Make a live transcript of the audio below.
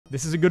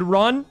This is a good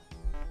run.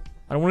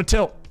 I don't want to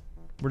tilt.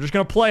 We're just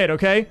going to play it,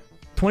 okay?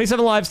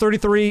 27 lives,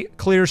 33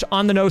 clears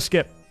on the no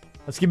skip.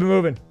 Let's keep it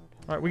moving.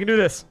 All right, we can do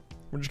this.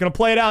 We're just going to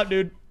play it out,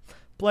 dude.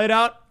 Play it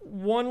out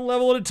one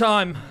level at a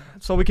time.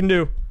 That's all we can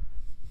do.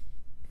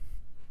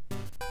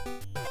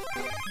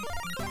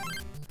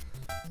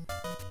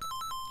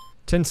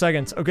 $10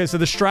 seconds. Okay, so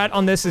the strat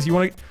on this is you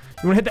want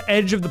to hit the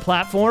edge of the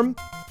platform,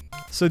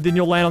 so then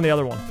you'll land on the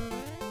other one.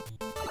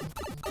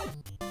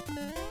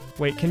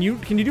 Wait, can you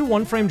do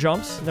one frame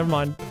jumps? Never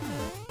mind.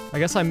 I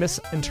guess I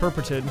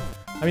misinterpreted.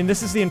 I mean,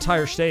 this is the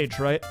entire stage,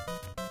 right?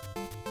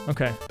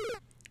 Okay.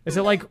 Is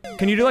it like,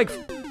 can you do like,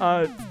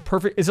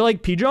 perfect, is it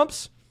like P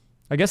jumps?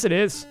 I guess it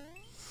is.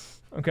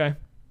 Okay.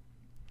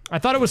 I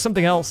thought it was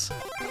something else.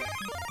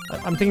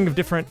 I'm thinking of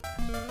different,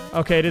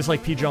 okay, it is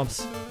like P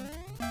jumps.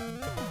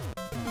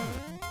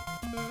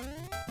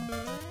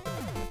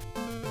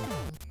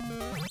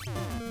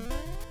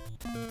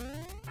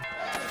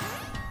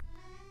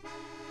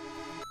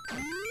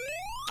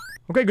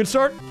 Okay, good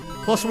start.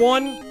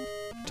 +1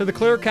 to the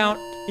clear count,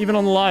 even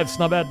on the lives.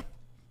 Not bad.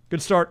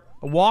 Good start.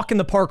 A walk in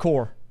the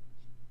parkour.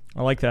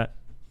 I like that.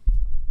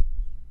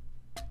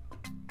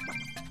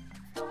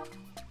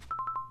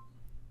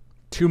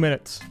 Two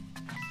minutes.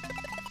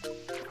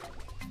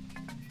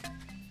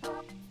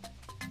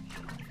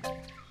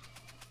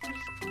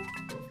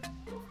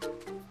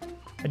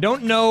 I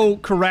don't know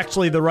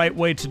correctly the right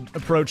way to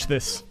approach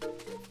this.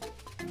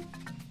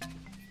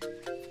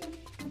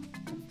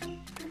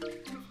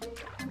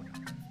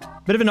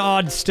 Bit of an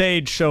odd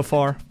stage so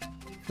far.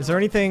 Is there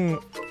anything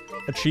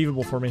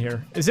achievable for me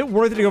here? Is it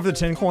worth it to go for the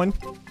 10 coin?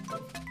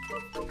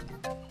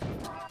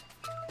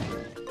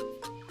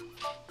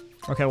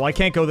 Okay, well I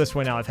can't go this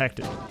way now, I've hacked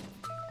it.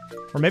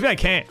 Or maybe I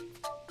can't.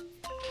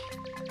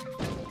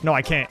 No,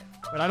 I can't.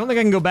 But I don't think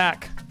I can go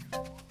back.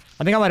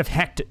 I think I might have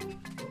hacked it.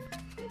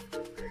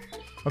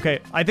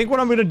 Okay, I think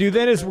what I'm gonna do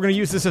then is we're gonna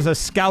use this as a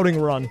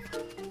scouting run.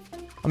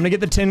 I'm gonna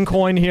get the 10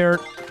 coin here.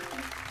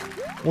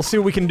 We'll see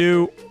what we can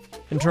do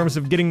in terms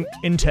of getting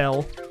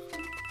intel.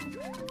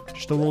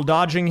 Just a little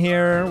dodging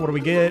here. What do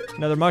we get?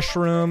 Another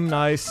mushroom.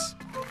 Nice.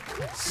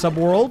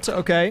 Subworld.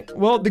 Okay.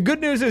 Well, the good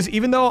news is,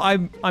 even though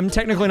I'm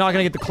technically not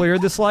gonna get the clear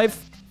this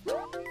life,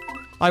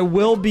 I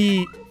will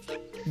be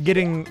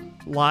getting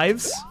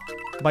lives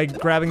by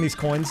grabbing these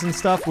coins and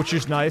stuff, which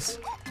is nice.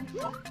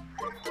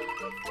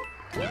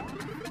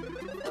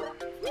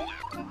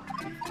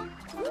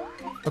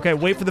 Okay,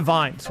 wait for the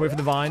vines. Wait for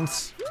the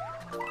vines.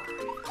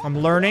 I'm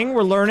learning.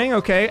 We're learning.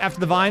 Okay, after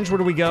the vines, where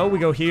do we go? We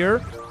go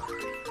here.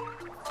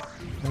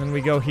 And then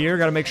we go here.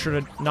 Gotta make sure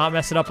to not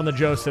mess it up on the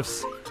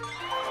Josephs.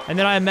 And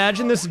then I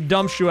imagine this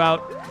dumps you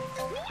out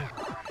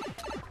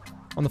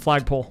on the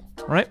flagpole.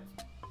 Right?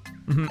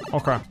 Mm-hmm.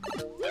 Okay.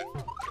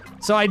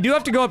 So I do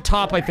have to go up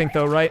top, I think,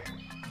 though, right?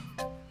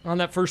 On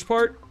that first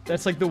part?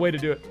 That's like the way to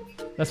do it.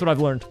 That's what I've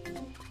learned.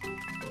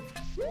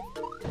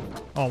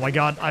 Oh my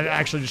god, I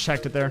actually just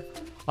checked it there.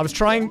 I was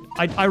trying,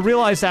 I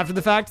realized after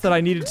the fact that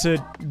I needed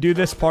to do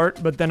this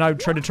part, but then I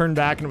tried to turn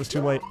back and it was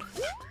too late.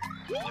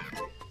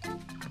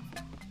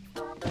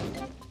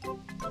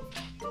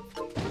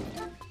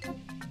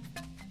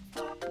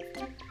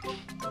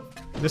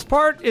 This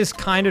part is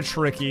kind of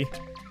tricky.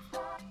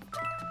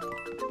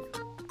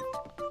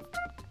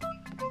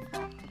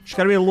 Just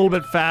gotta be a little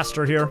bit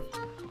faster here.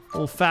 A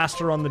little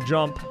faster on the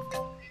jump.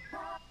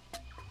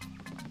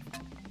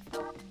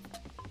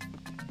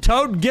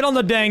 Toad, get on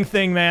the dang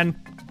thing, man.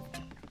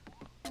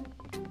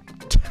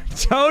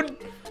 Toad?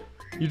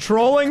 You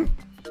trolling?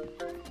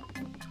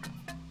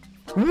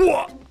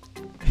 What?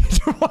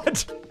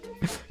 What?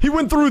 He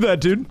went through that,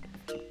 dude.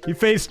 He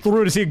phased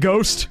through to see a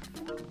ghost.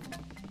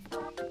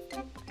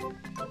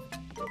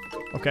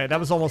 Okay, that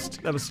was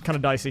kind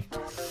of dicey.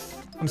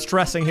 I'm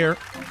stressing here.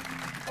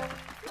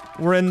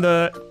 We're in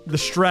the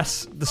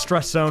stress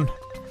zone.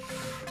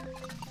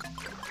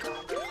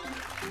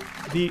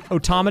 The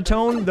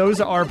automaton, those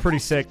are pretty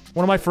sick.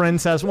 One of my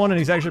friends has one and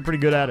he's actually pretty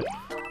good at it.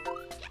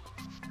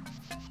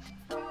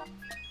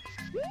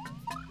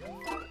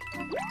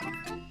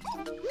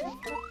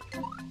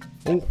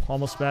 Oh,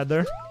 almost bad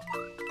there.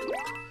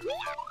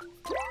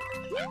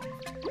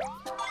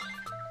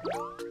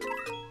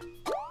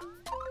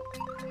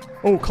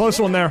 Oh, close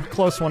one there.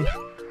 Close one.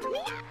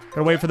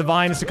 Gotta wait for the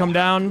vines to come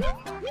down.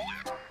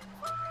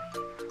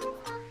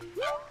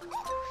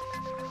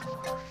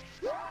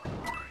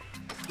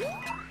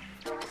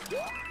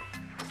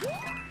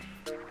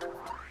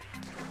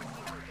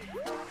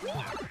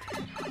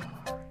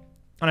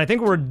 And I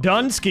think we're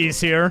done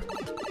skis here.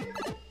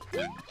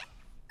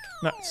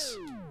 Nice.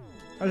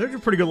 That was actually a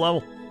pretty good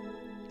level.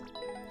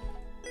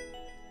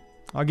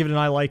 I'll give it an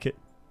I like it.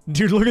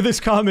 Dude, look at this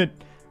comment.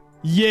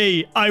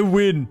 Yay, I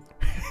win.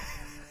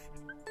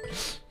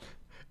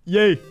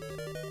 Yay.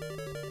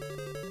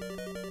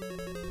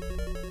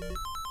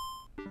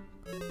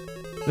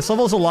 This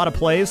level is a lot of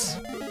plays.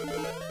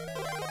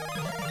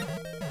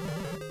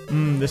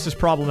 This is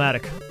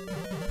problematic.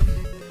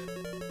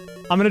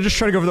 I'm gonna just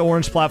try to go for the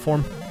orange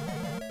platform.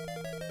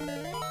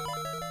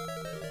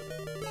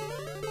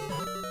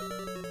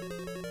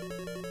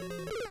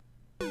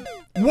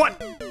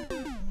 What?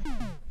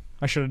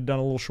 I should have done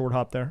a little short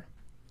hop there.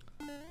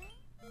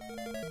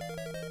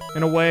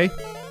 In a way,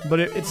 but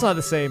it's not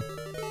the same.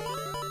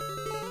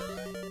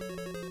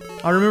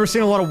 I remember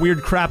seeing a lot of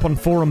weird crap on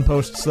forum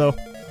posts, though.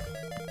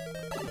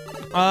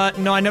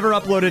 No, I never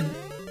uploaded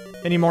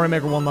any Mario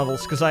Maker 1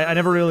 levels, because I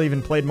never really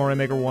even played Mario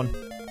Maker 1.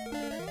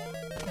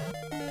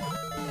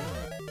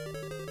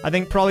 I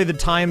think probably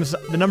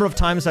the number of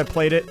times I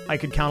played it, I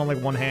could count on,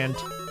 like, one hand.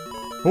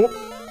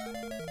 Oh!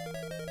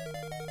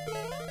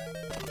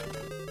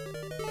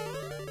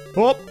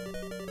 Oh!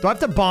 Do I have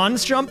to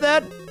bonds jump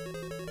that?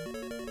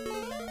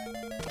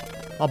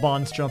 I'll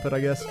bonds jump it, I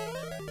guess.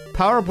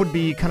 Power up would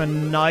be kind of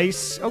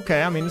nice.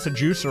 Okay, I mean, it's a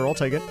juicer, I'll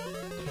take it.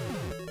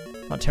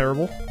 Not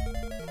terrible.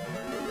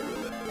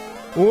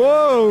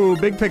 Whoa!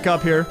 Big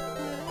pickup here.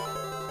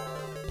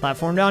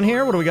 Platform down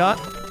here, what do we got?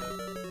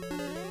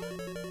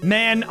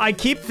 Man, I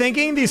keep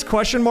thinking these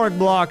question mark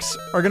blocks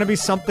are gonna be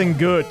something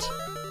good.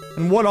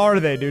 And what are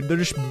they, dude? They're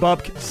just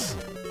bupkis.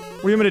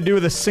 What are you gonna do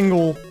with a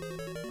single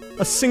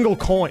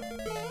coin?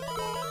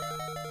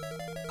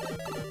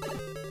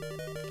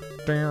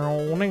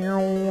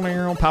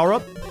 Power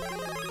up.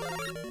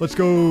 Let's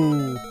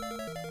go.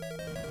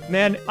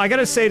 Man, I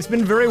gotta say, it's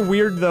been very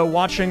weird, though,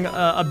 watching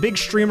a big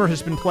streamer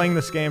has been playing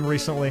this game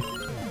recently.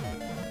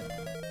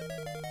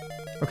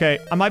 Okay,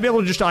 I might be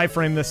able to just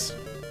iframe this.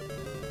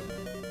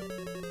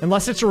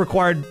 Unless it's a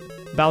required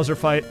Bowser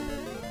fight.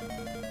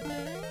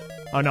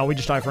 Oh no, we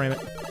just iframe it.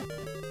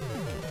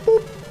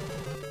 Boop.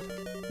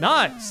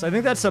 Nice! I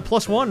think that's a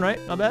 +1, right?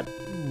 Not bad.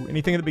 Ooh,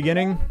 anything at the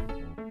beginning?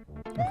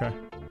 Okay.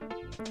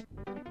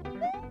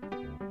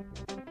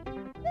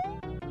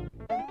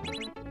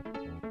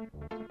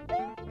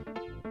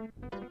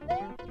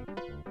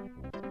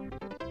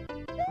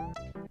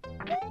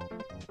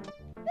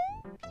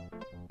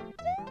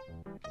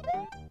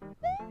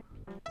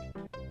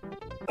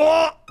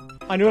 Oh!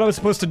 I knew what I was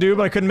supposed to do,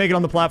 but I couldn't make it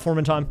on the platform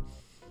in time.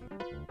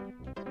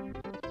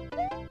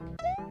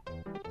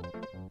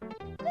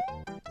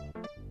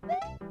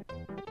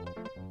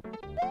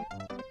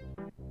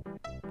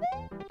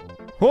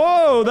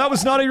 Whoa! That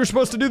was not how you were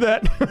supposed to do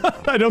that.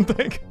 I don't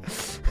think.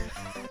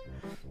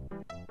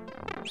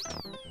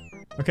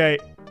 Okay,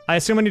 I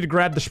assume I need to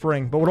grab the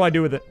spring, but what do I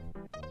do with it?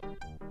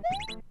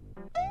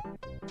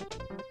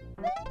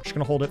 I'm just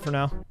gonna hold it for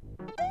now.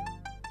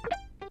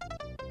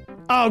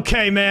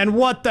 Okay, man,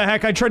 what the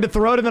heck? I tried to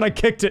throw it and then I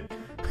kicked it.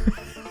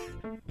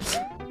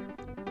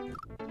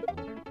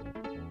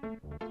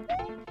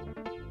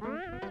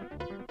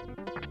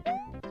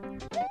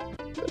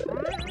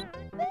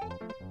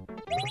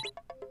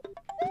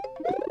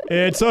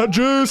 It's a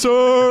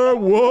juicer!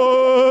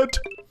 What?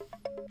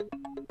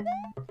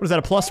 What is that,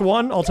 a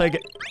 +1? I'll take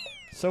it.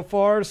 So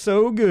far,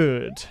 so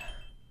good.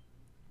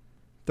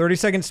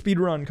 30-second speed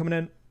run coming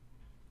in.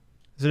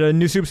 Is it a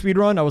new soup speed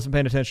run? I wasn't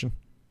paying attention.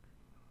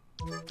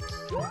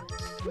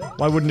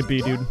 Why wouldn't it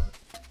be, dude?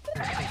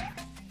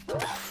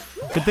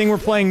 Good thing we're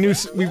playing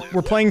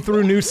we're playing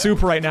through new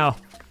soup right now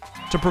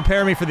to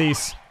prepare me for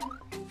these.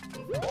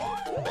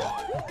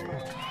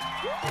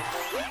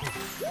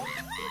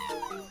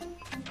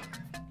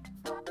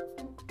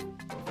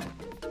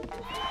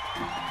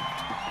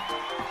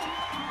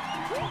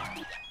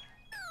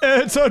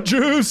 It's a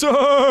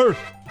juicer!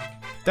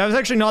 That was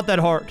actually not that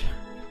hard.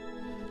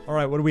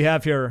 Alright, what do we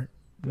have here?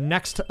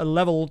 Next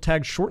level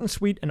tagged short and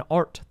sweet and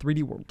art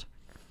 3D world.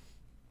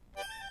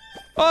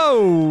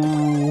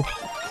 Oh!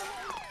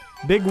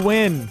 Big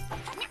win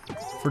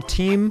for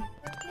team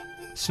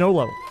snow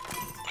level.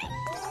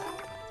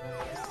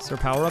 Is there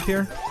power up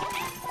here?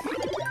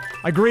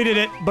 I greeted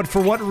it, but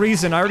for what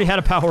reason? I already had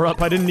a power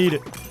up. I didn't need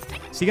it.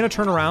 Is he gonna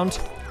turn around?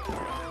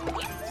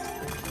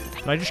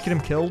 Did I just get him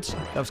killed?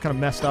 That was kind of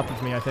messed up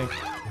of me, I think.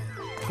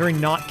 Very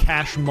not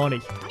cash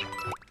money.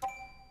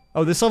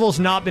 Oh, this level's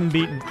not been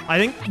beaten. I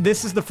think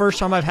this is the first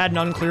time I've had an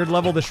uncleared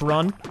level this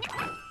run.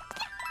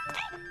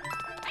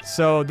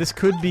 So, this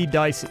could be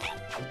dicey.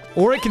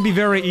 Or it could be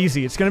very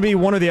easy. It's gonna be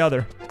one or the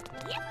other.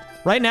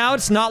 Right now,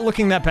 it's not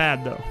looking that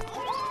bad, though.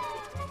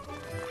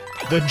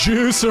 The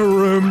juicer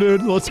room,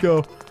 dude. Let's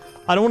go.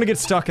 I don't want to get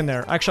stuck in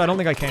there. Actually, I don't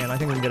think I can. I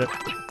think we can get it.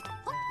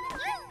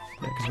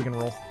 Yeah, because we can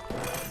roll.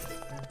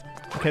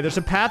 Okay, there's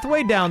a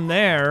pathway down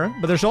there,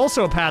 but there's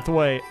also a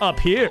pathway up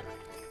here.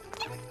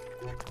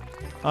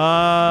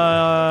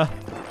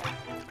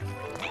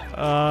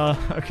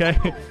 Okay.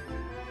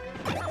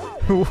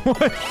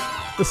 What?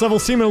 This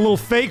level's seeming a little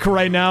fake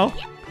right now,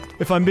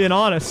 if I'm being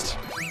honest.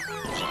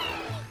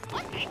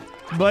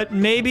 But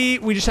maybe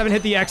we just haven't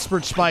hit the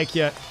expert spike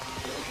yet.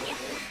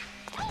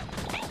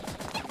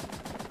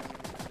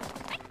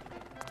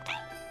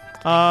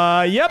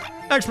 Yep,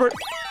 expert.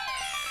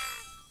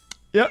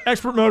 Yep,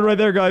 expert mode right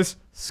there, guys.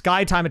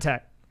 Sky time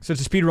attack. So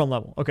it's a speedrun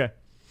level. Okay.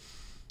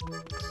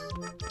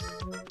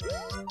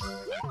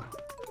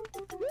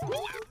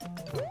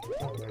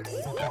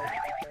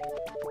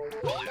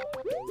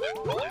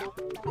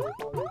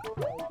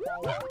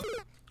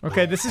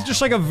 Okay, this is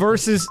just like a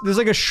versus. There's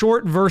like a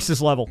short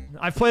versus level.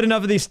 I've played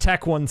enough of these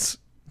tech ones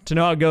to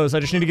know how it goes. I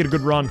just need to get a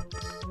good run.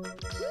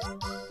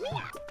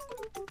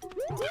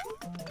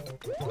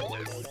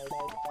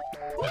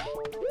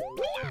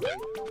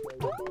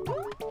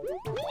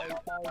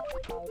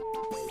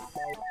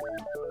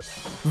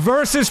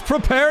 Versus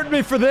prepared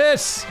me for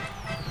this!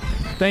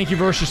 Thank you,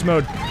 Versus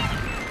Mode.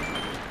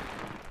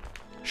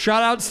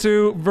 Shoutouts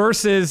to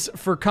Versus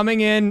for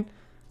coming in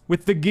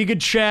with the Giga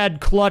Chad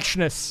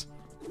clutchness.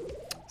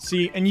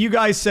 See, and you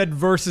guys said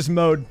Versus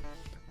Mode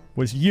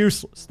was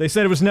useless. They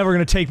said it was never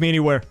gonna take me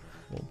anywhere.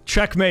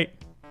 Checkmate.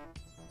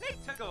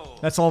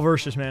 That's all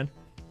Versus, man.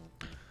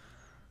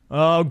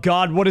 Oh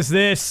god, what is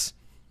this?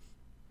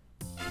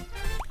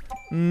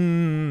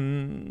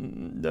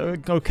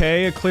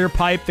 Okay, a clear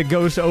pipe that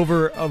goes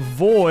over a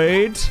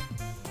void.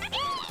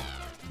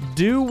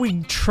 Do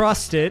we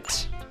trust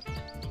it?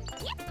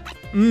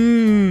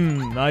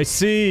 I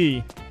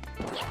see.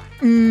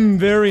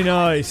 Very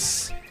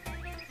nice.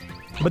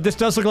 But this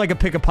does look like a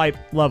pick-a-pipe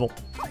level.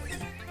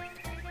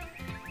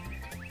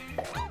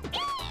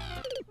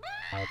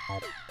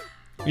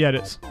 Yeah, it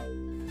is.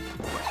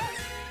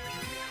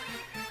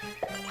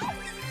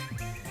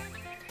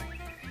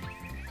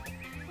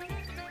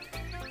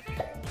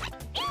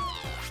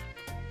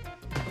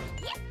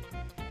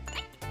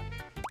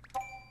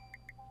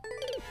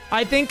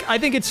 I think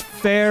it's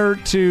fair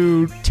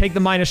to take the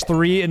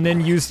 -3 and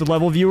then use the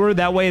level viewer.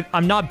 That way,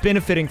 I'm not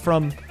benefiting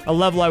from a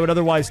level I would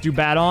otherwise do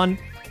bad on,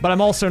 but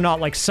I'm also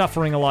not, like,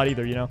 suffering a lot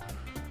either, you know?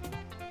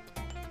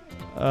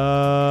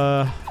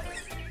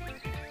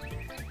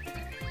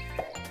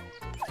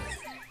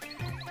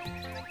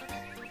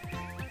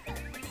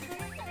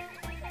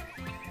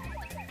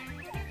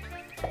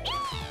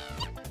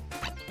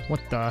 What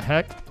the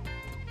heck?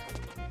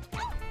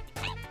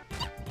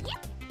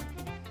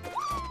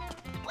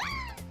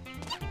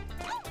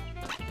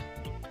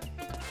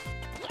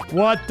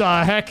 What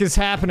the heck is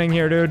happening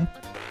here, dude?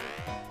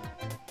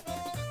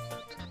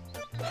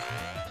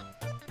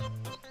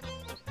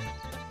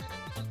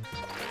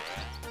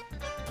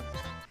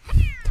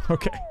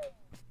 Okay.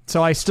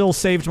 So I still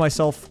saved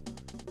myself.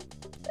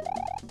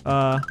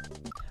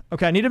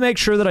 Okay, I need to make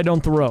sure that I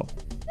don't throw.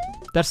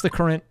 That's the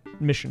current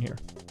mission here.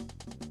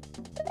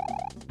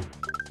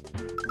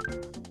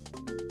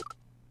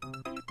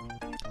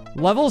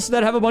 Levels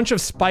that have a bunch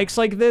of spikes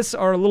like this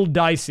are a little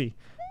dicey.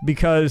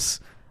 Because,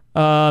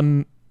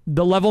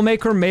 the level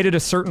maker made it a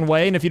certain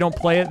way, and if you don't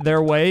play it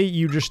their way,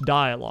 you just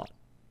die a lot.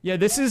 Yeah,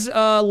 this is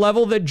a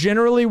level that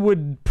generally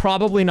would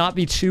probably not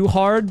be too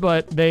hard,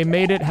 but they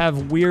made it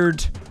have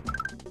weird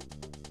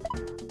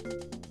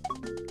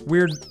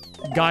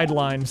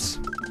guidelines.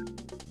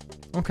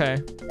 Okay.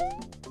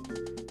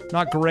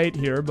 Not great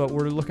here, but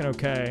we're looking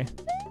okay.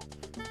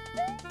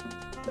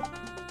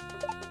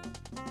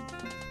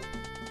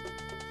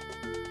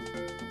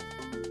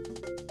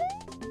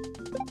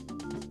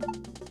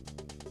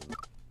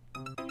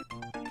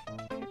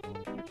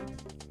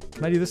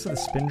 Can I do this with a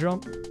spin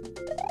jump?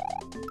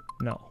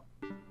 No.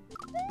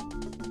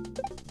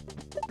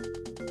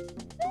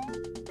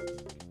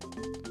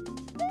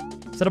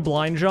 Is that a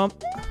blind jump?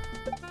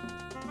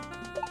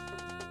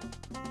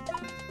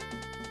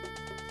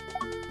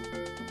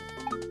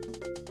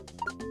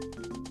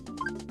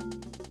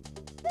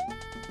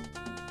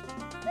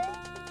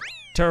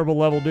 Terrible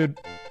level, dude.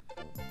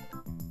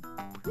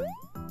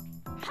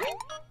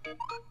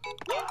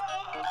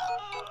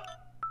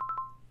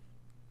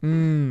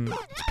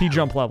 It's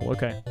P-jump level,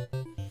 okay.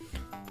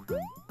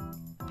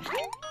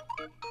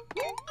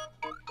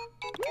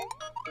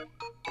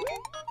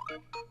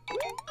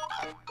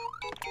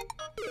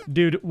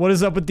 Dude, what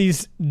is up with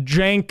these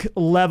jank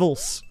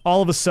levels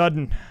all of a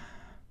sudden?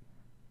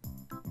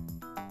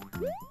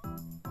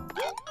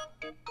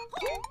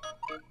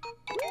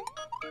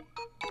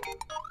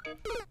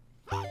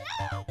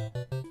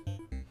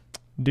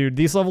 Dude,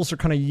 these levels are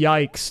kind of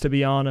yikes, to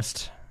be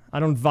honest. I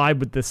don't vibe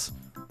with this.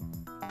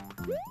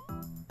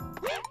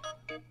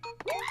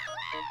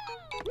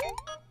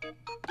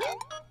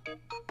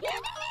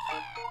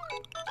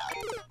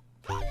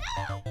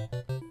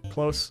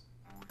 Close.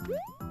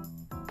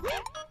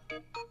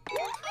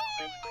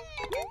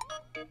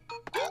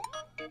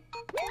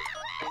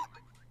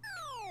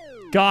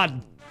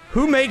 God,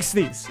 who makes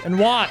these and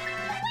why?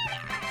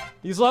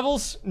 These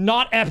levels,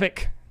 not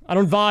epic. I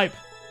don't vibe.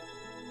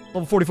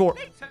 Level 44.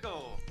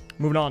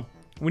 Moving on.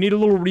 We need a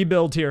little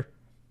rebuild here.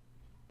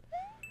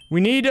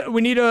 We need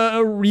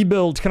a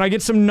rebuild. Can I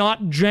get some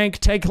not jank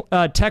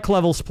tech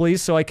levels,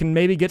 please, so I can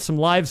maybe get some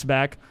lives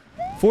back?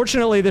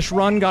 Fortunately, this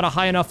run got a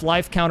high enough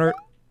life counter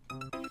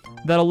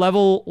that a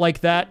level like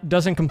that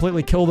doesn't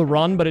completely kill the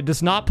run, but it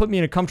does not put me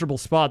in a comfortable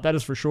spot, that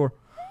is for sure.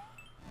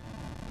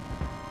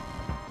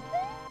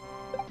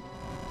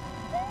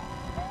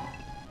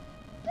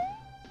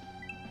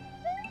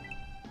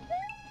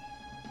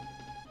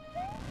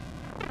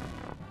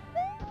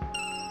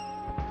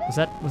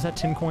 Was that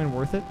tin coin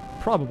worth it?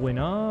 Probably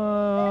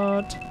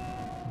not.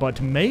 But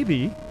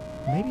maybe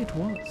it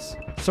was.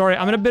 Sorry,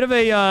 I'm in a bit of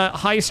a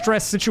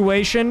high-stress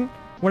situation.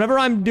 Whenever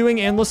I'm doing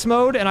endless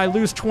mode and I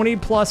lose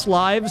 20+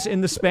 lives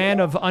in the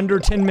span of under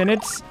 10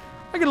 minutes,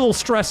 I get a little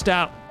stressed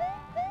out.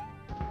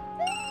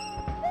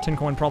 Tin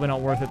coin probably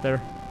not worth it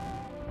there.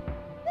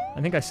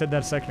 I think I said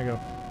that a second ago.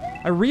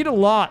 I read a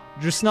lot,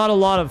 just not a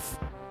lot of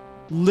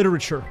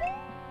literature.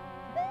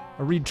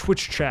 I read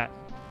Twitch chat.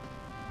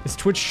 Is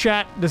Twitch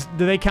chat,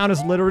 do they count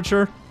as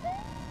literature?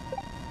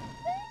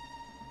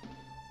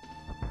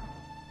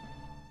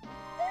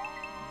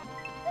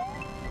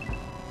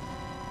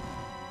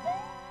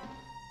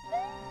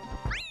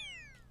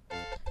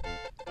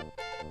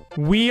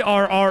 We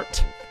are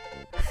art.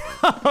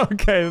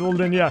 Okay, well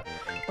then, yeah.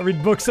 I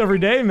read books every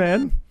day,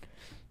 man.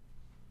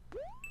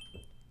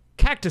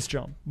 Cactus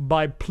Jump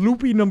by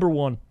Ploopy number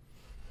 1.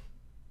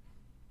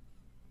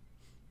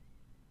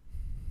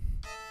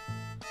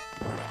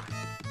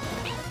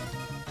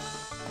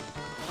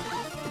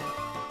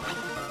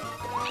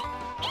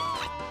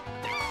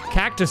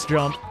 Cactus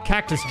Jump,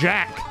 Cactus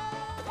Jack.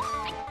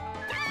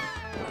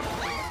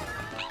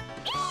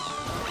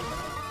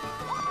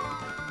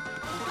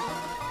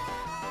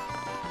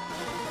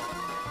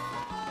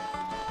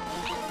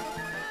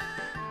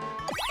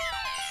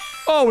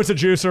 Oh, it's a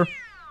juicer.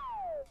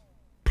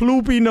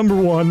 Ploopy number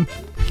 1.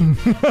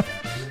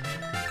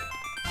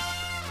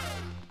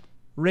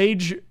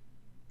 Rage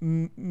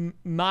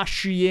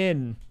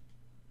Machine.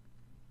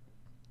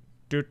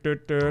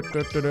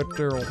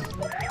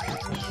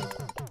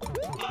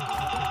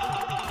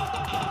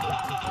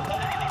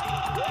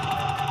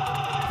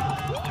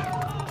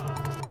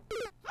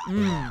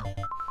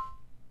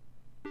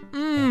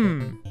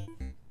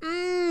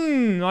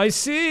 I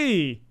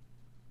see.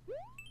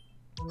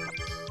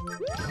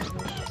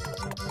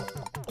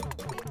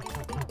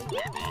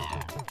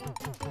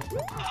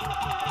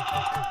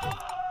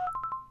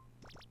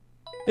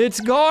 It's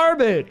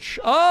garbage.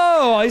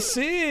 Oh, I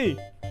see.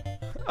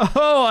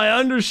 Oh, I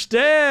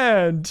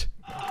understand.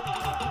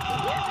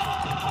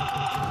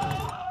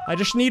 I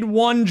just need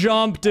one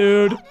jump,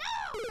 dude.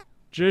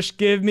 Just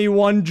give me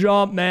one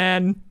jump,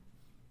 man.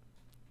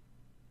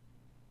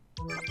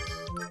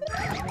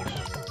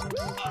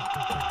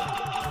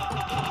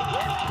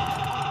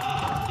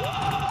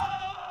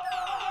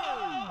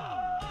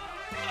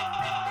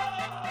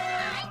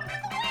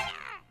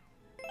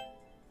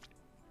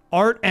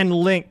 Art and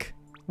Link.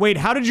 Wait,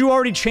 how did you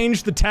already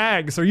change the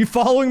tags? Are you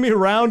following me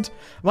around?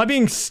 Am I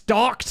being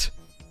stalked?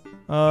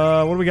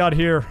 What do we got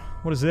here?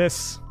 What is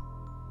this?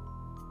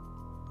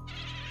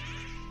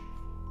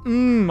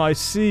 I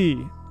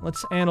see.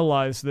 Let's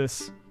analyze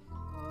this.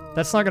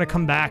 That's not gonna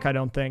come back, I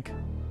don't think.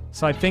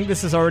 So I think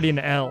this is already an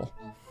L.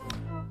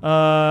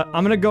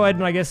 I'm gonna go ahead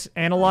and, I guess,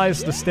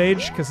 analyze the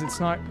stage, because it's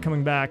not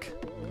coming back.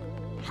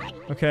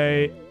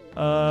 Okay,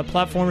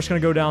 platformer's gonna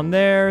go down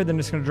there, then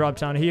it's gonna drop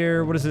down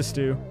here. What does this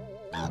do?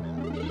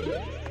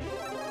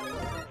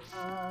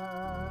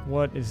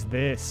 What is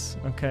this?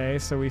 Okay,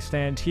 so we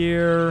stand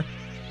here.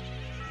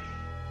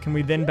 Can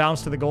we then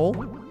bounce to the goal?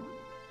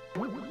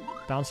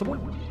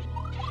 Bounceable?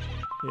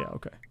 Yeah,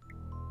 okay.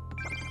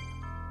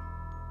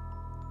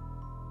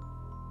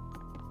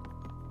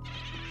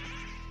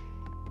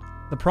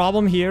 The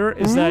problem here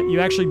is that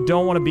you actually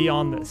don't want to be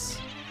on this.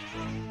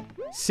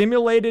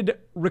 Simulated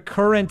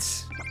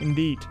recurrence,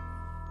 indeed.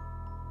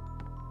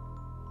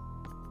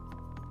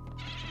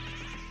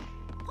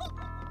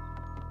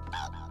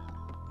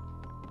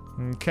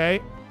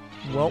 Okay.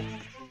 Well.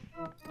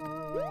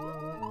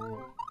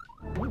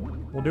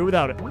 We'll do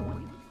without it.